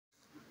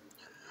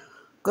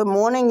Good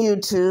morning,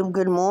 YouTube.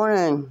 Good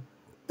morning.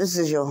 This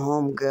is your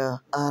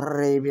homegirl,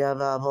 Arabia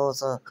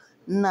Barbosa,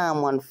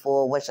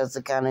 914,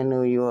 Westchester County,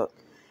 New York.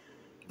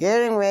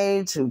 Getting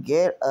ready to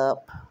get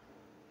up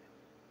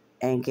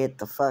and get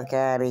the fuck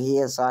out of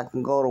here so I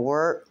can go to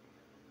work.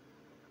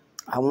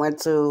 I went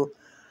to...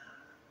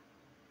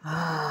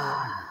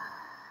 I'm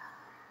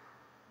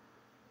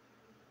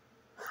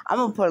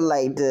going to put it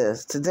like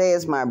this. Today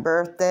is my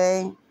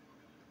birthday.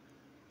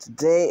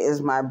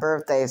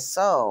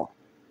 So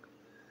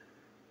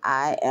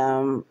I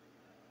am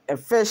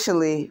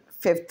officially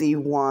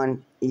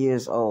 51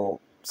 years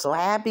old. So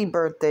happy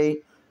birthday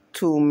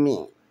to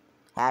me.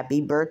 Happy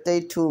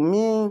birthday to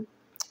me.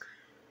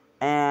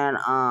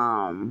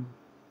 And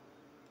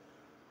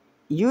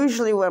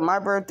usually when my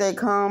birthday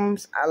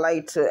comes, I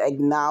like to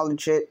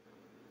acknowledge it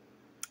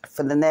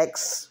for the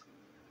next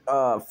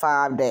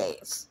 5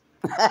 days.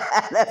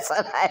 That's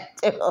what I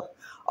do.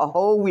 A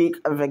whole week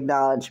of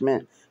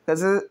acknowledgement.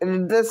 Because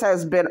this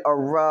has been a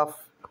rough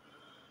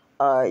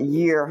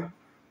year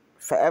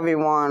for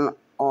everyone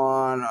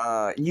on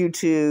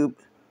YouTube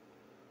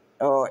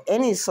or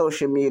any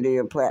social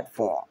media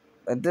platform.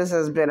 But this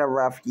has been a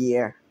rough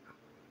year.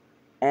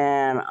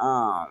 And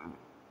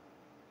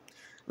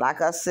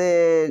like I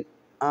said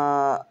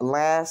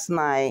last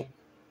night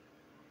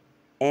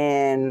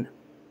in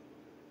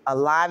a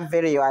live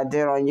video I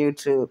did on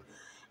YouTube,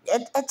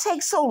 it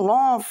takes so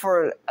long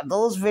for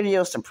those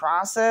videos to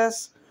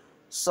process.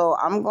 So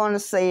I'm going to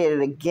say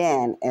it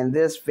again in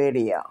this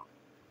video.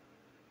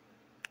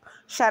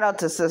 Shout out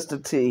to Sister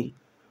T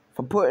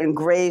for putting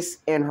Grace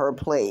in her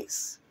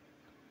place.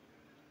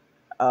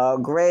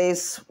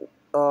 Grace,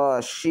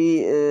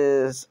 she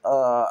is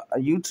a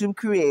YouTube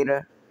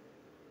creator.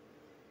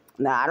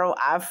 Now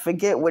I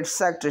forget which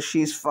sector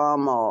she's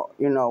from, or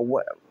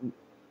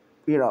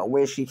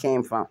where she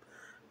came from,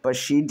 but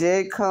she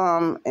did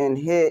come and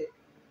hit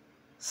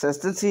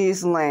Sister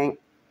T's link.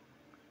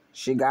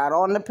 She got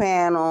on the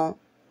panel.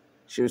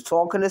 She was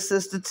talking to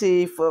Sister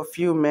T for a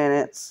few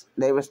minutes.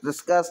 They was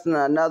discussing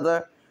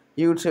another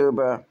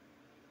YouTuber,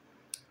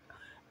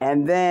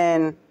 and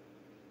then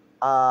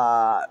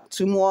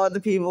two more other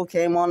people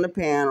came on the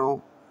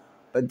panel,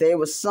 but there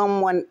was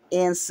someone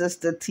in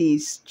Sister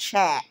T's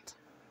chat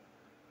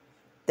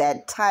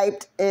that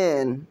typed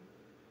in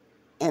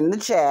the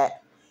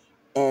chat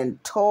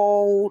and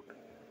told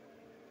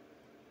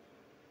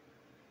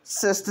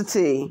Sister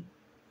T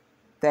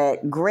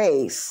that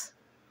Grace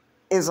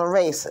is a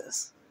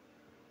racist.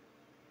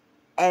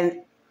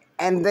 And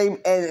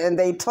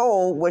they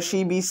told what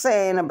she be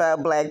saying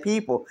about black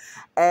people.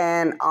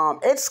 And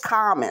it's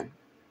common.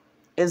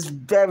 It's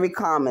very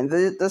common.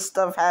 This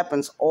stuff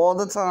happens all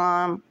the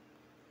time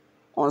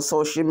on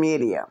social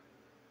media.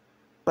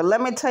 But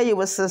let me tell you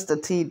what Sister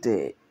T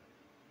did.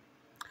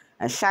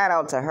 And shout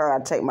out to her.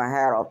 I take my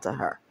hat off to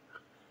her.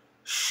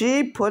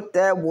 She put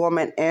that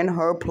woman in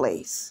her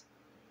place.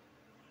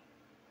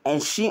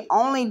 And she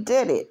only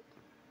did it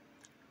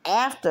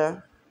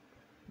after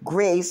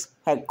Grace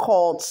had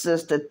called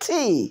Sister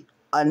T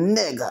a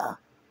nigger.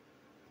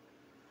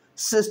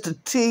 Sister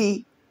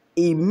T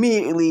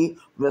immediately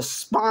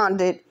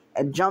responded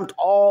and jumped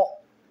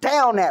all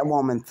down that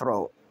woman's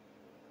throat.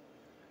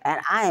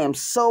 And I am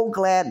so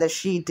glad that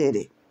she did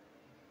it.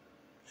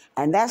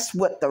 And that's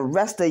what the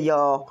rest of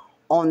y'all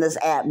on this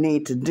app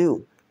need to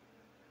do.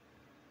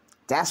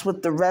 That's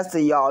what the rest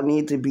of y'all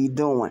need to be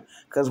doing.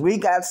 Because we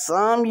got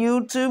some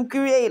YouTube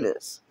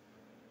creators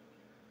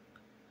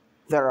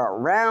that are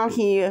around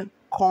here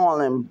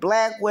calling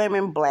black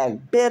women black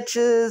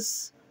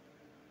bitches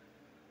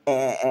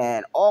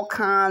and all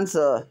kinds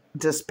of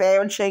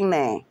disparaging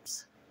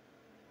names.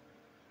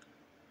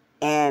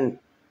 And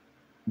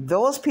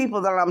those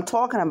people that I'm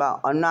talking about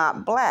are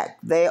not black.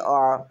 They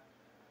are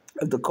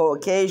the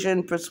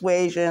Caucasian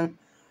persuasion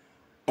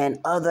and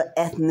other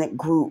ethnic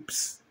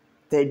groups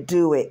that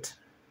do it.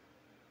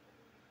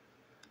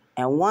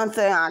 And one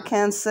thing I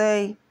can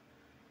say,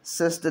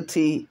 Sister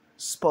T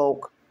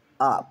spoke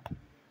up.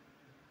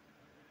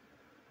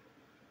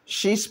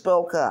 She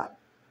spoke up.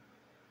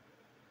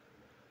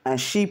 And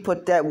she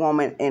put that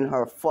woman in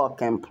her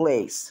fucking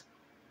place.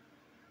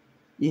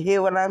 You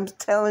hear what I'm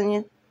telling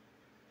you?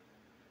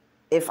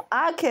 If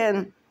I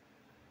can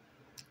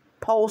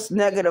post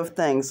negative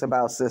things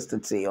about Sister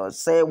T or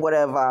say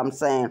whatever I'm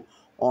saying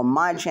on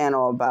my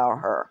channel about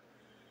her,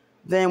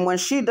 then when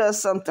she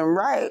does something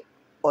right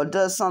or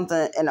does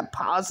something in a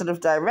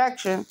positive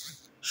direction,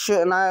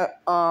 shouldn't I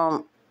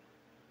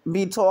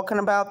be talking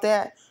about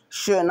that?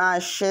 Shouldn't I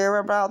share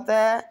about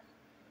that?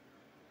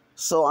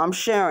 So I'm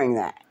sharing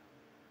that.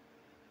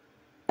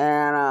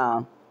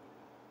 And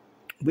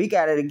we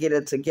got to get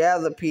it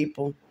together,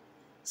 people,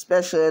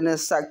 especially in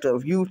this sector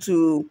of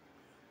YouTube.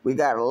 We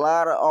got a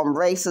lot of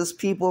racist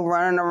people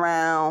running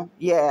around.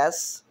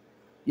 Yes,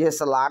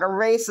 a lot of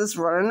racists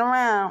running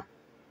around.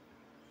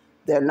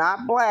 They're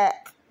not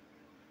black.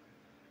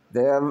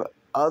 They're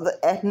other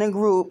ethnic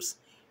groups,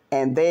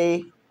 and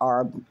they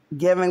are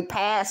giving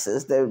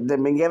passes. They've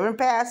been given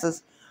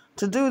passes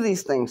to do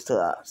these things to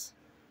us.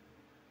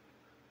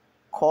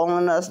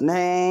 calling us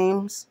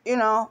names. You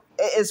know,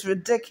 it's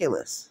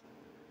ridiculous.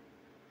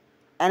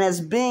 And it's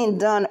being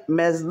done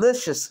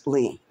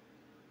maliciously.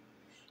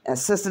 And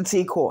Sister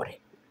T caught it.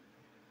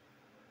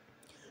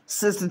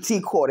 Sister T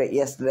caught it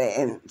yesterday,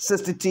 and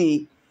Sister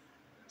T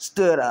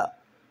stood up.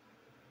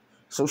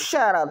 So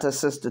shout out to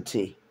Sister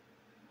T.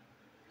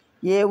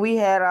 Yeah, we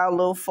had our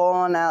little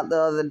falling out the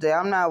other day.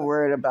 I'm not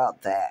worried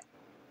about that.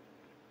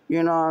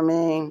 You know what I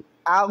mean?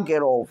 I'll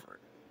get over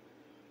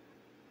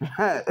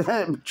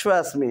it.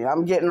 Trust me,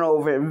 I'm getting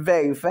over it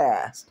very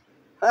fast.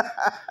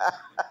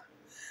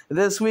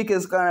 This week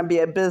is going to be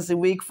a busy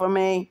week for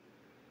me.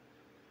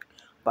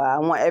 But I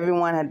want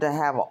everyone to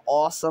have an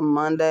awesome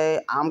Monday.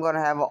 I'm going to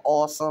have an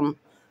awesome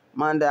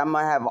Monday. I'm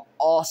going to have an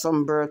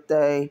awesome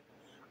birthday.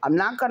 I'm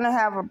not going to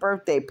have a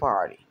birthday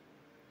party.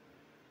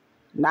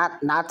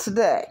 Not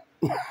today.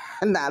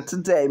 Not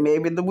today.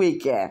 Maybe the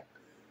weekend.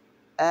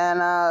 And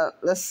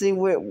let's see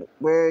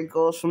where it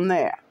goes from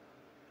there.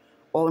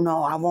 Oh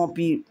no, I won't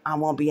be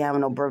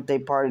having no birthday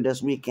party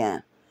this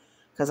weekend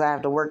because I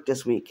have to work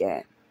this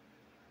weekend.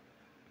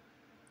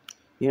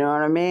 You know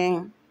what I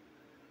mean?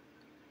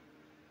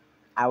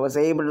 I was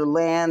able to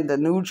land the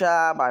new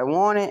job I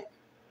wanted,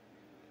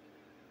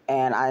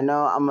 and I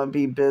know I'm going to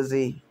be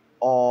busy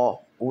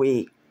all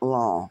week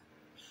long.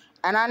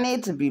 And I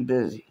need to be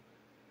busy.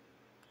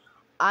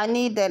 I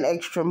need that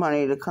extra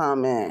money to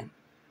come in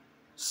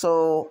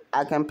so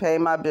I can pay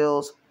my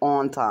bills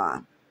on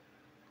time.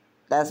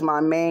 That's my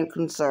main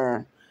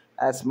concern.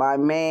 That's my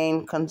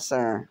main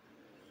concern.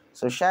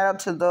 So shout out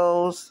to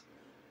those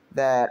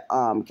that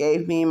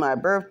gave me my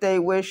birthday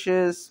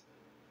wishes,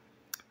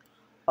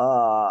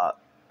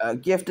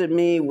 gifted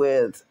me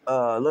with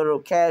little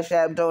Cash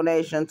App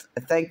donations.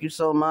 Thank you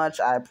so much.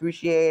 I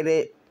appreciate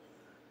it.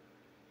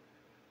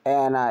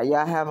 And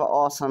y'all have an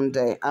awesome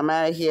day. I'm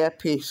out of here.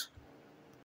 Peace.